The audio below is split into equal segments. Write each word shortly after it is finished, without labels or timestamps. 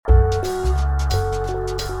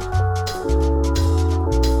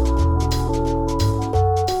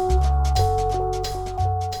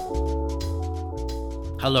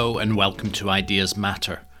Hello and welcome to Ideas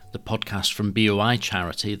Matter, the podcast from BOI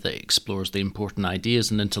Charity that explores the important ideas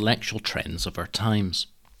and intellectual trends of our times.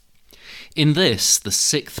 In this, the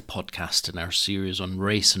sixth podcast in our series on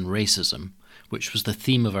race and racism, which was the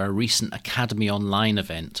theme of our recent Academy Online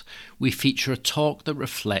event, we feature a talk that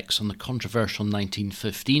reflects on the controversial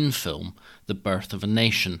 1915 film, The Birth of a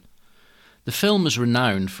Nation. The film is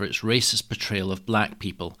renowned for its racist portrayal of black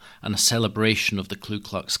people and a celebration of the Ku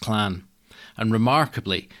Klux Klan, and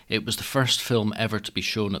remarkably, it was the first film ever to be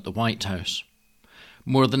shown at the White House.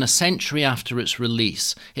 More than a century after its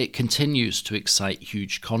release, it continues to excite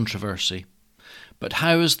huge controversy. But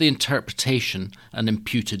how has the interpretation and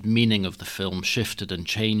imputed meaning of the film shifted and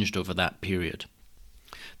changed over that period?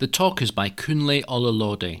 The talk is by Kunle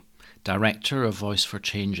Ololode, Director of Voice for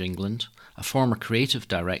Change England, a former creative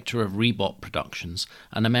director of Reebok Productions,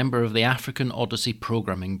 and a member of the African Odyssey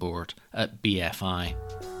Programming Board at BFI.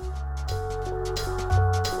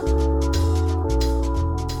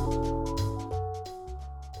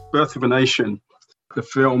 Birth of a Nation, the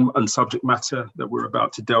film and subject matter that we're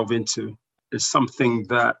about to delve into, is something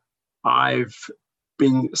that I've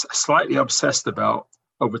been slightly obsessed about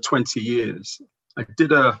over 20 years. I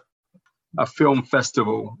did a film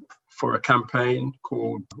festival for a campaign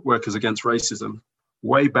called Workers Against Racism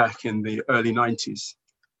way back in the early 90s.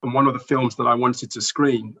 And one of the films that I wanted to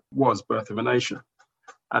screen was Birth of a Nation.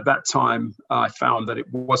 At that time, I found that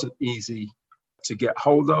it wasn't easy to get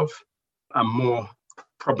hold of, and more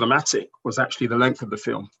problematic was actually the length of the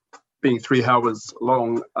film. Being 3 hours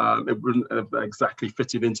long, it wouldn't have exactly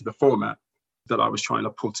fitted into the format that I was trying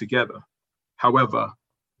to pull together. However,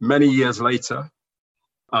 many years later,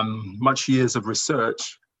 much years of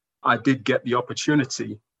research, I did get the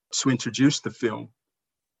opportunity to introduce the film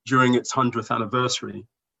during its 100th anniversary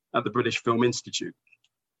at the British Film Institute.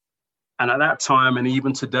 And at that time, and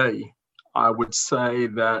even today, I would say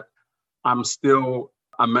that I'm still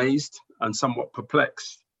amazed and somewhat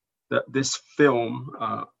perplexed that this film,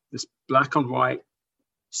 this black and white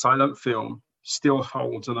silent film, still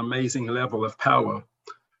holds an amazing level of power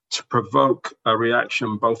to provoke a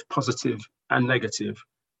reaction, both positive and negative,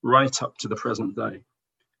 right up to the present day.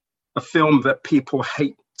 A film that people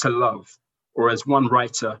hate to love, or as one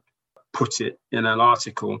writer put it in an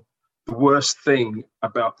article, the worst thing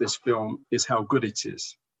about this film is how good it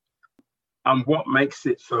is. And what makes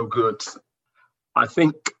it so good? I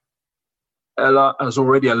think Ella has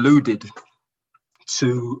already alluded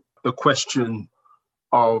to the question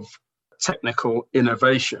of technical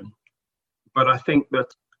innovation. But I think that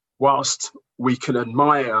whilst we can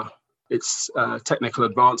admire its technical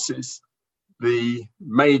advances, the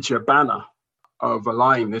major banner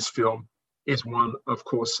overlying this film is one, of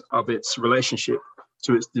course, of its relationship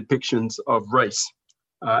to its depictions of race,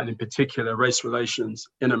 and in particular, race relations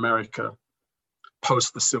in America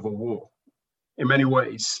post the Civil War. In many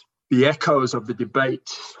ways, the echoes of the debate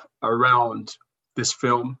around this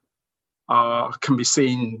film can be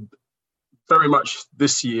seen very much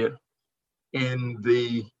this year in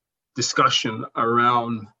the discussion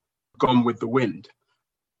around Gone with the Wind.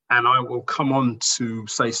 And I will come on to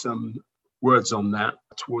say some words on that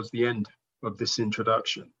towards the end of this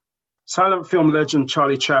introduction. Silent film legend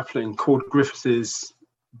Charlie Chaplin called Griffiths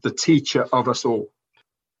the teacher of us all.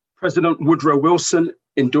 President Woodrow Wilson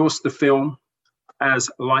endorsed the film as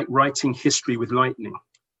like writing history with lightning.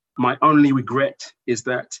 My only regret is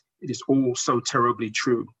that it is all so terribly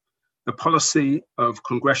true. The policy of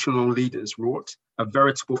congressional leaders wrought a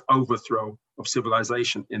veritable overthrow of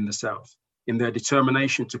civilization in the South, in their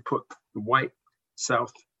determination to put the white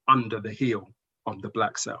South under the heel of the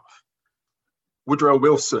black South. Woodrow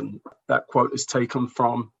Wilson, that quote is taken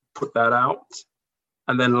from, put that out,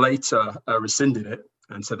 and then later rescinded it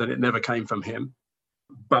and said that it never came from him.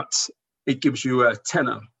 But it gives you a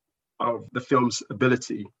tenor of the film's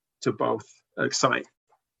ability to both excite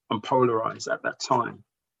and polarize at that time.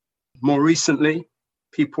 More recently,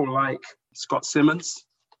 people like Scott Simmons,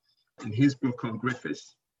 in his book on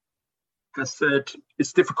Griffiths, has said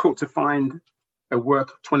it's difficult to find a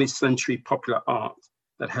work of 20th century popular art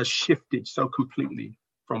that has shifted so completely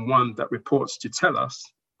from one that reports to tell us,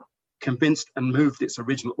 convinced and moved its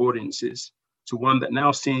original audiences, to one that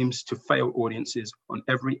now seems to fail audiences on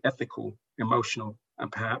every ethical, emotional,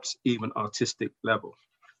 and perhaps even artistic level.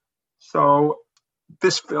 So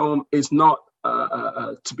this film is not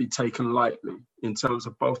to be taken lightly in terms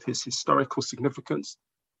of both its historical significance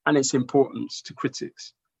and its importance to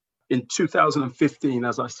critics. In 2015,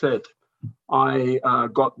 as I said, I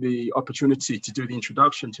got the opportunity to do the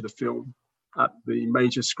introduction to the film at the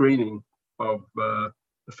major screening of the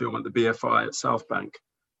film at the BFI at South Bank.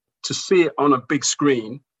 To see it on a big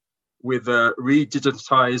screen with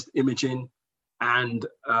re-digitized imaging and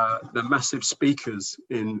the massive speakers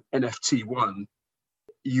in NFT1,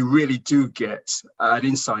 you really do get an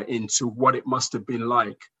insight into what it must have been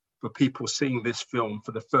like for people seeing this film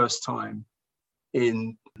for the first time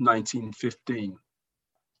in 1915.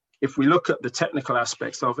 If we look at the technical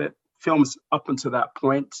aspects of it, films up until that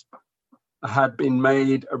point had been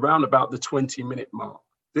made around about the 20-minute mark.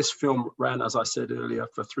 This film ran, as I said earlier,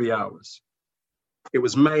 for 3 hours. It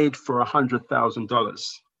was made for $100,000,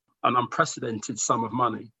 an unprecedented sum of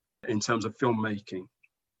money in terms of filmmaking.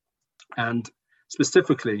 And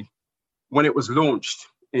specifically, when it was launched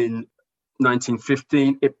in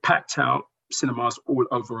 1915, it packed out cinemas all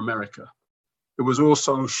over America. It was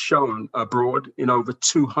also shown abroad in over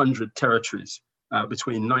 200 territories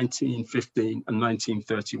between 1915 and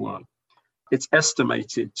 1931. It's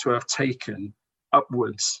estimated to have taken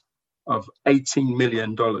upwards of $18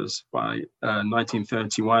 million by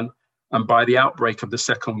 1931. And by the outbreak of the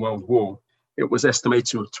Second World War, it was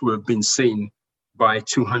estimated to have been seen by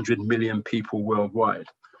 200 million people worldwide.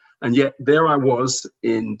 And yet there I was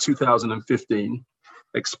in 2015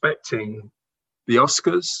 expecting the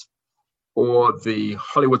Oscars or the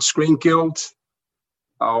Hollywood Screen Guild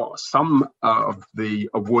or some of the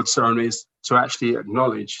award ceremonies to actually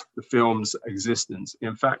acknowledge the film's existence.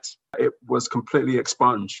 In fact, it was completely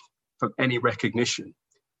expunged from any recognition.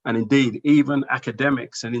 And indeed, even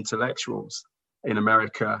academics and intellectuals in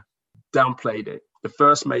America downplayed it. The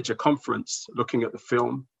first major conference looking at the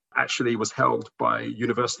film actually was held by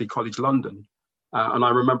University College London. And I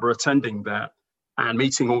remember attending that and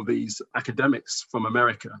meeting all these academics from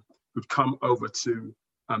America who'd come over to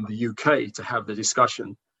the UK to have the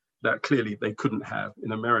discussion that clearly they couldn't have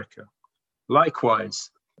in America. Likewise,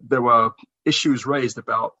 there were issues raised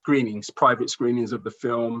about screenings, private screenings of the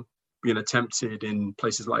film being attempted in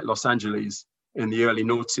places like Los Angeles in the early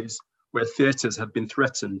noughties, where theaters had been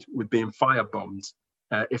threatened with being firebombed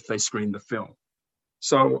if they screened the film.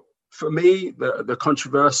 So for me, the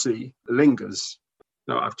controversy lingers.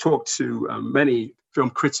 Now, I've talked to many film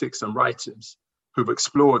critics and writers who've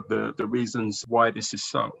explored the reasons why this is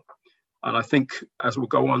so. And I think as we'll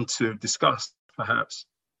go on to discuss, perhaps,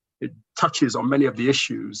 it touches on many of the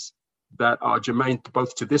issues that are germane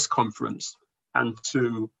both to this conference and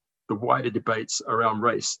to the wider debates around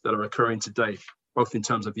race that are occurring today, both in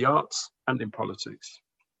terms of the arts and in politics.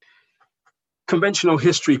 Conventional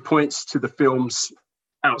history points to the film's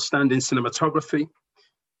outstanding cinematography,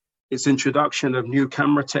 its introduction of new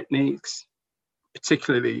camera techniques,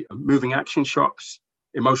 particularly moving action shots,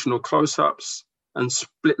 emotional close-ups, and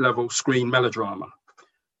split-level screen melodrama.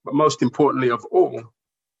 But most importantly of all,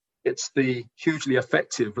 it's the hugely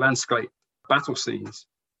effective landscape battle scenes,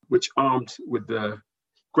 which, armed with the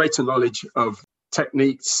greater knowledge of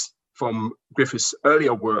techniques from Griffith's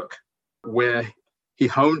earlier work, where he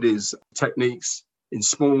honed his techniques in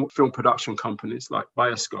small film production companies like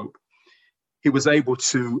Bioscope, he was able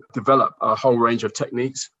to develop a whole range of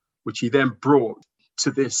techniques, which he then brought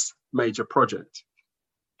to this major project.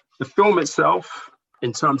 The film itself,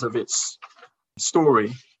 in terms of its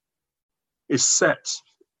story, is set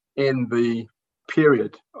in the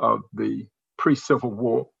period of the pre-Civil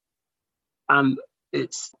War, and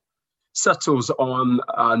it settles on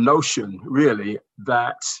a notion, really,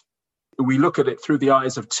 that we look at it through the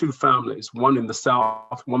eyes of two families, one in the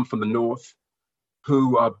South, one from the North,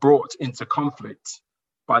 who are brought into conflict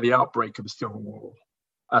by the outbreak of the Civil War.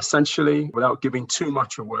 Essentially, without giving too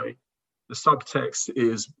much away, the subtext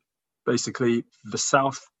is basically the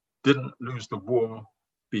South didn't lose the war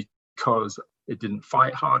because it didn't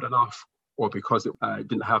fight hard enough or because it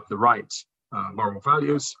didn't have the right moral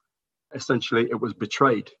values. Essentially, it was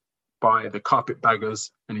betrayed by the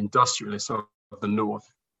carpetbaggers and industrialists of the North.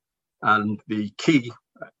 And the key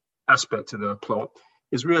aspect to the plot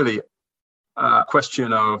is really a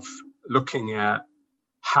question of looking at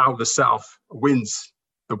how the South wins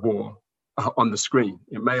the war on the screen.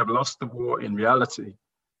 It may have lost the war in reality,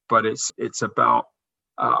 but it's about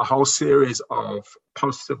a whole series of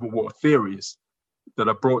post-Civil War theories that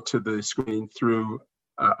are brought to the screen through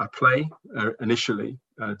a play initially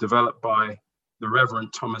developed by the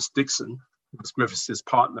Reverend Thomas Dixon, who was Griffith's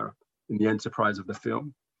partner in the enterprise of the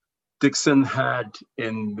film. Dixon had,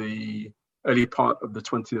 in the early part of the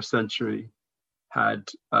 20th century, had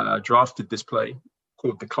drafted this play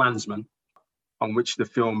called The Klansman, on which the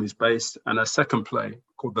film is based, and a second play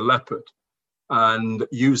called The Leopard. And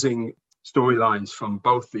using storylines from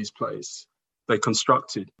both these plays, they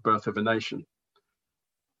constructed Birth of a Nation.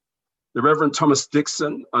 The Reverend Thomas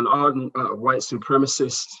Dixon, an ardent white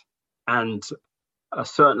supremacist, and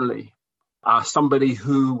certainly somebody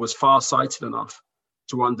who was far-sighted enough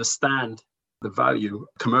to understand the value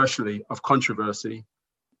commercially of controversy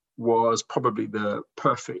was probably the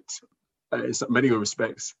perfect, in many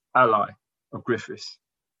respects, ally of Griffiths.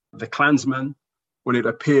 The Klansman, when it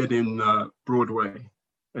appeared in Broadway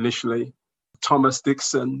initially, Thomas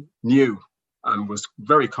Dixon knew and was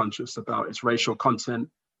very conscious about its racial content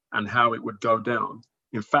and how it would go down.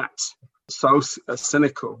 In fact, so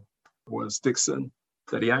cynical was Dixon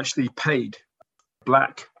that he actually paid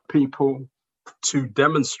Black people to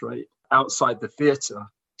demonstrate outside the theatre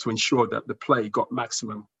to ensure that the play got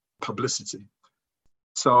maximum publicity.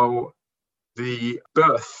 So the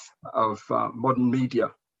birth of modern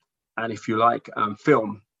media, and if you like,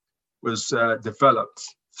 film, was developed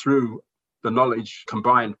through the knowledge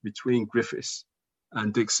combined between Griffiths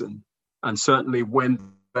and Dixon. And certainly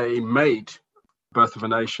when they made Birth of a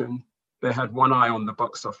Nation, they had one eye on the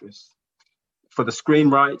box office. For the screen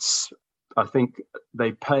rights, I think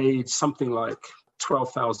they paid something like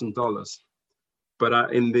 $12,000.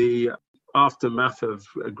 But in the aftermath of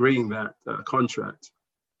agreeing that contract,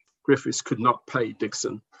 Griffiths could not pay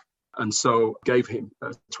Dixon, and so gave him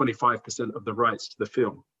 25% of the rights to the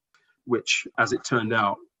film, which, as it turned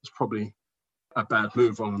out, was probably a bad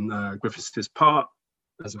move on Griffiths' part,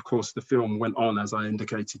 as of course the film went on, as I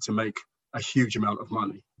indicated, to make a huge amount of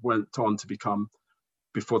money, went on to become,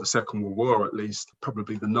 before the Second World War at least,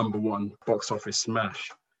 probably the #1 box office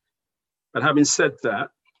smash. But having said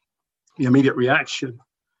that, the immediate reaction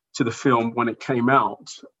to the film when it came out,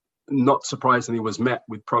 not surprisingly, was met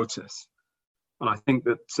with protests. And I think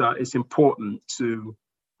that it's important to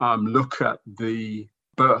look at the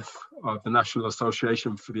birth of the National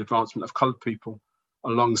Association for the Advancement of Coloured People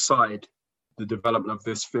alongside the development of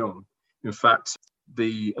this film. In fact,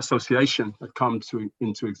 the association had come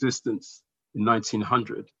into existence in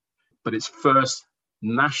 1900, but its first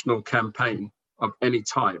national campaign of any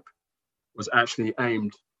type was actually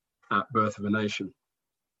aimed at Birth of a Nation.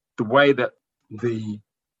 The way that the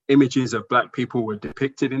images of Black people were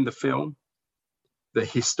depicted in the film, the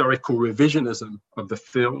historical revisionism of the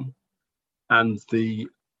film, and the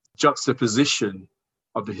juxtaposition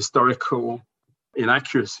of the historical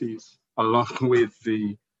inaccuracies, along with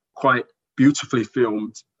the quite beautifully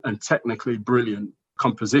filmed and technically brilliant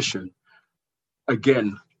composition,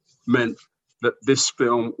 again, meant that this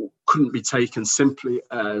film couldn't be taken simply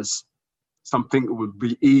as something that would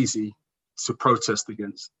be easy to protest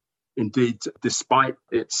against. Indeed, despite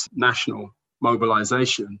its national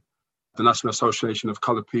mobilization, the National Association of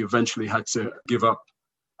Coloured People eventually had to give up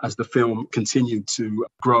as the film continued to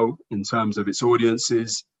grow in terms of its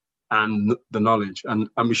audiences and the knowledge. And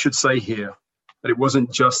we should say here that it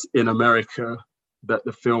wasn't just in America that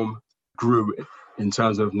the film grew in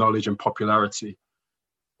terms of knowledge and popularity.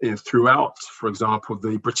 Throughout, for example,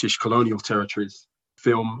 the British colonial territories,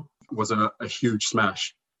 film was a huge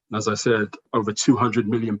smash. And as I said, over 200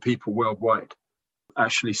 million people worldwide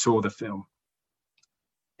actually saw the film.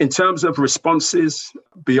 In terms of responses,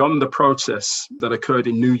 beyond the protests that occurred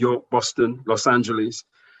in New York, Boston, Los Angeles,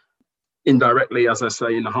 indirectly, as I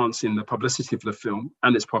say, enhancing the publicity of the film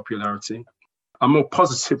and its popularity, a more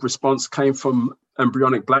positive response came from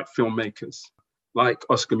embryonic Black filmmakers like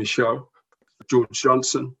Oscar Micheaux, George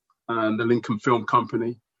Johnson, and the Lincoln Film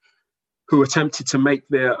Company, who attempted to make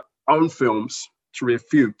their own films to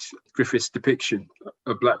refute Griffiths' depiction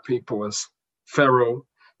of Black people as feral,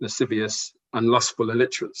 lascivious, and lustful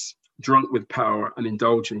illiterates, drunk with power and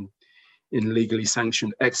indulging in legally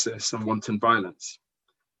sanctioned excess and wanton violence.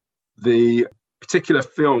 The particular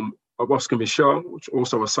film of Oscar Micheaux, which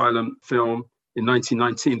also a silent film in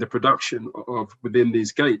 1919, the production of Within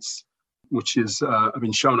These Gates, which has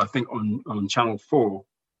been shown, I think, on Channel 4,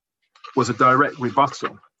 was a direct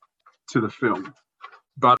rebuttal to the film,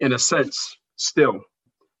 but in a sense, still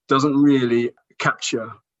doesn't really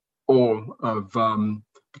capture all of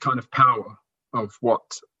the kind of power of what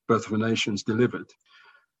Birth of a Nation's delivered.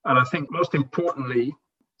 And I think most importantly,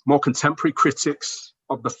 more contemporary critics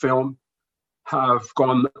of the film have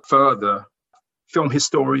gone further. Film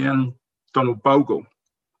historian Donald Bogle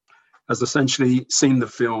has essentially seen the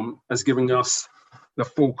film as giving us the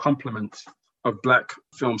full complement of Black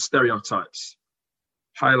film stereotypes,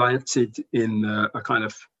 highlighted in a kind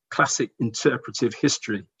of classic interpretive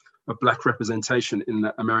history of Black representation in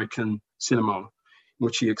the American cinema, in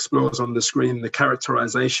which he explores on the screen the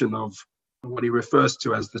characterization of what he refers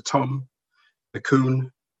to as the Tom, the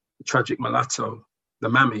Coon, the tragic mulatto, the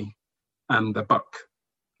Mammy, and the Buck.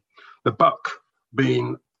 The Buck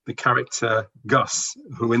being the character Gus,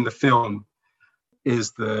 who in the film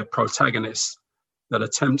is the protagonist that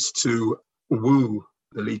attempts to woo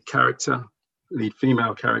the lead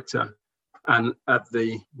female character, and at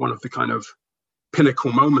one of the kind of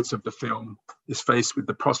pinnacle moments of the film, is faced with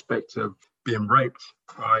the prospect of being raped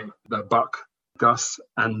by the buck, Gus,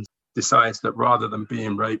 and decides that rather than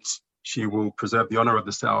being raped, she will preserve the honor of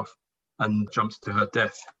the South and jumps to her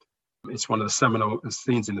death. It's one of the seminal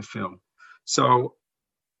scenes in the film. So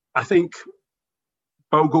I think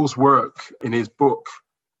Bogle's work in his book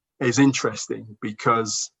is interesting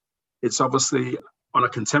because it's obviously on a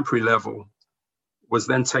contemporary level was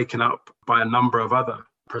then taken up by a number of other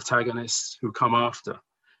protagonists who come after.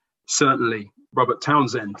 Certainly, Robert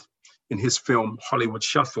Townsend, in his film Hollywood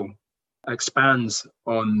Shuffle, expands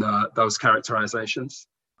on those characterizations.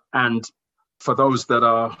 And for those that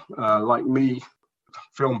are like me,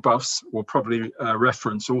 film buffs, will probably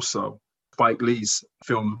reference also Spike Lee's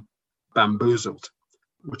film Bamboozled,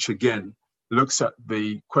 which again looks at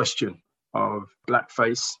the question of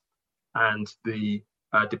blackface and the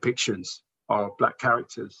depictions of black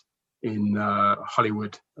characters in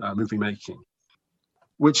Hollywood movie making,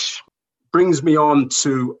 which brings me on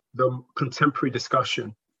to the contemporary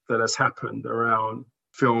discussion that has happened around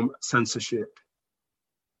film censorship.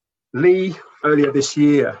 Lee, earlier this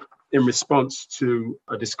year, in response to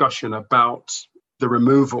a discussion about the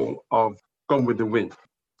removal of Gone with the Wind,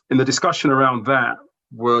 in the discussion around that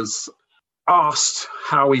was asked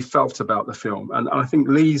how he felt about the film. And I think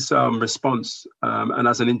Lee's response, and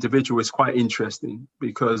as an individual, is quite interesting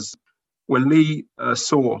because when Lee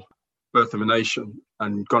saw Birth of a Nation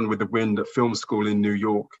and Gone with the Wind at film school in New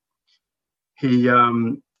York, he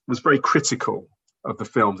was very critical of the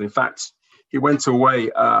films. In fact, he went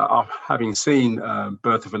away after having seen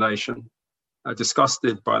Birth of a Nation,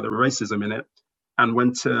 disgusted by the racism in it, and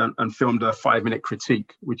went and filmed a 5-minute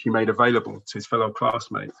critique, which he made available to his fellow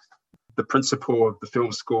classmates. The principal of the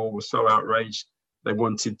film school was so outraged, they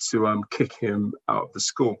wanted to kick him out of the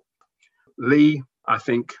school. Lee, I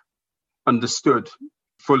think, understood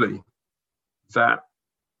fully that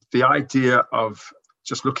the idea of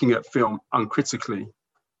just looking at film uncritically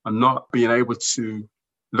and not being able to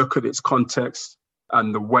look at its context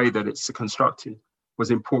and the way that it's constructed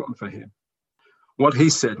was important for him. What he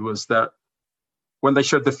said was that when they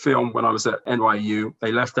showed the film when I was at NYU,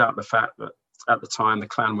 they left out the fact that at the time the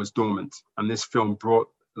Klan was dormant, and this film brought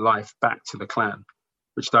life back to the Klan,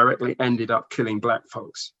 which directly ended up killing black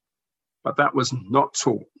folks. But that was not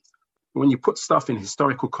taught. When you put stuff in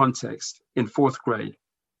historical context, in 4th grade,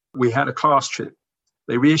 we had a class trip.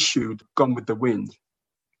 They reissued Gone with the Wind.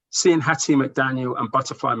 Seeing Hattie McDaniel and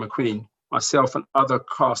Butterfly McQueen, myself and other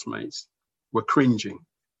classmates were cringing.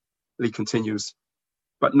 Lee continues,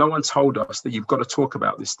 but no one told us that you've got to talk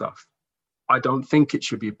about this stuff. I don't think it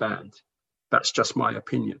should be banned. That's just my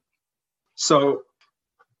opinion. So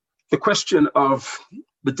the question of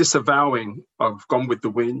the disavowing of Gone with the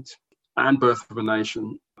Wind and Birth of a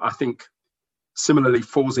Nation, I think similarly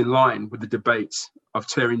falls in line with the debates of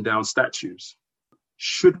tearing down statues.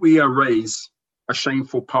 Should we erase a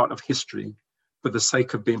shameful part of history for the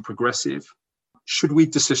sake of being progressive? Should we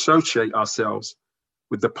disassociate ourselves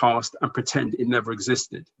with the past and pretend it never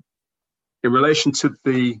existed? In relation to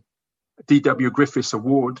the D.W. Griffiths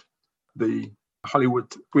Award, the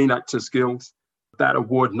Hollywood Screen Actors Guild, that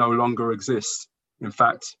award no longer exists. In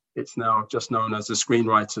fact, it's now just known as the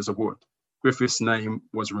Screenwriters Award. Griffiths' name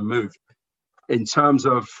was removed. In terms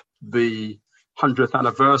of the 100th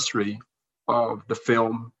anniversary of the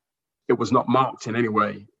film, it was not marked in any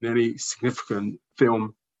way in any significant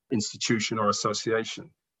film institution or association.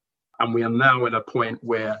 And we are now at a point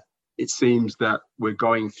where it seems that we're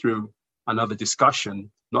going through another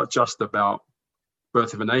discussion, not just about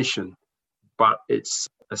Birth of a Nation, but its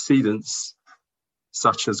antecedents,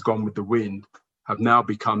 such as Gone with the Wind, have now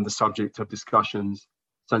become the subject of discussions,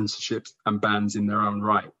 censorships, and bans in their own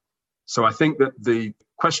right. So I think that the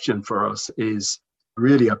question for us is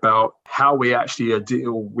really about how we actually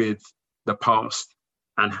deal with the past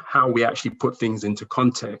and how we actually put things into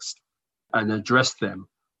context and address them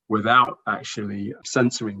without actually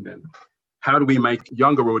censoring them. How do we make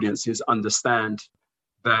younger audiences understand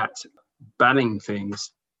that banning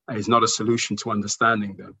things is not a solution to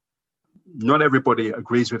understanding them? Not everybody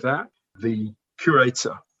agrees with that. The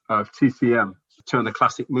curator of TCM, Turner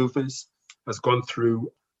Classic Movies, has gone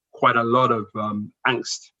through quite a lot of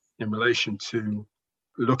angst in relation to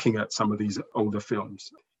looking at some of these older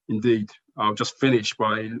films. Indeed, I'll just finish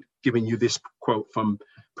by giving you this quote from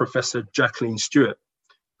Professor Jacqueline Stewart,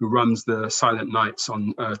 who runs the Silent Nights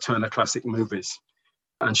on Turner Classic Movies.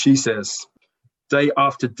 And she says, day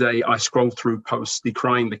after day, I scroll through posts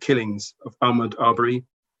decrying the killings of Ahmaud Arbery,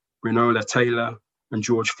 Breonna Taylor, and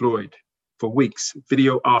George Floyd. For weeks,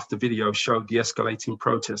 video after video showed the escalating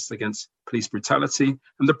protests against police brutality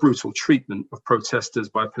and the brutal treatment of protesters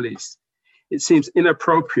by police. It seems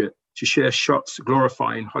inappropriate to share shots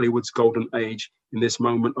glorifying Hollywood's golden age in this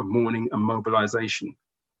moment of mourning and mobilization.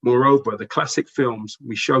 Moreover, the classic films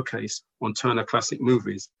we showcase on Turner Classic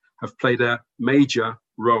Movies have played a major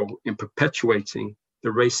role in perpetuating the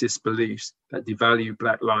racist beliefs that devalue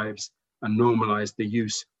Black lives and normalize the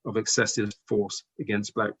use of excessive force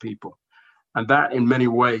against Black people. And that, in many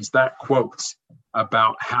ways, that quotes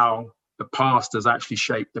about how the past has actually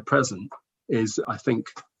shaped the present is, I think,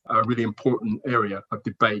 a really important area of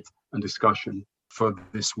debate and discussion for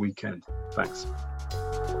this weekend. Thanks.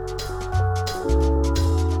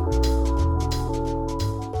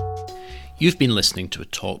 You've been listening to a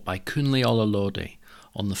talk by Kunle Ololode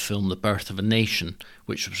on the film The Birth of a Nation,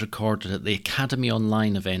 which was recorded at the Academy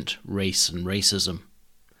Online event Race and Racism.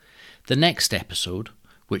 The next episode,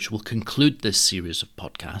 which will conclude this series of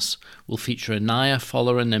podcasts, will feature Inaya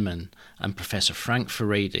Folarin and Professor Frank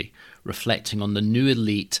Furedi reflecting on the new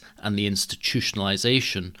elite and the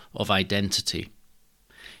institutionalization of identity.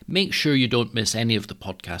 Make sure you don't miss any of the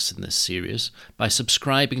podcasts in this series by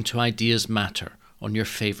subscribing to Ideas Matter on your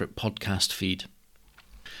favourite podcast feed.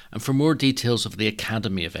 And for more details of the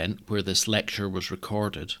Academy event where this lecture was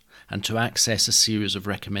recorded, and to access a series of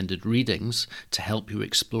recommended readings to help you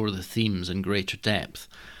explore the themes in greater depth,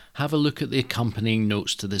 have a look at the accompanying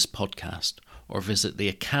notes to this podcast or visit the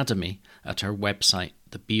Academy at our website,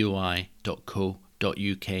 theboi.co.uk.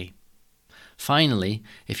 Finally,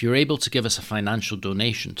 if you're able to give us a financial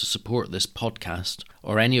donation to support this podcast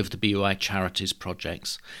or any of the BOI charities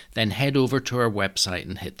projects, then head over to our website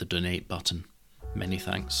and hit the donate button. Many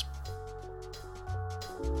thanks.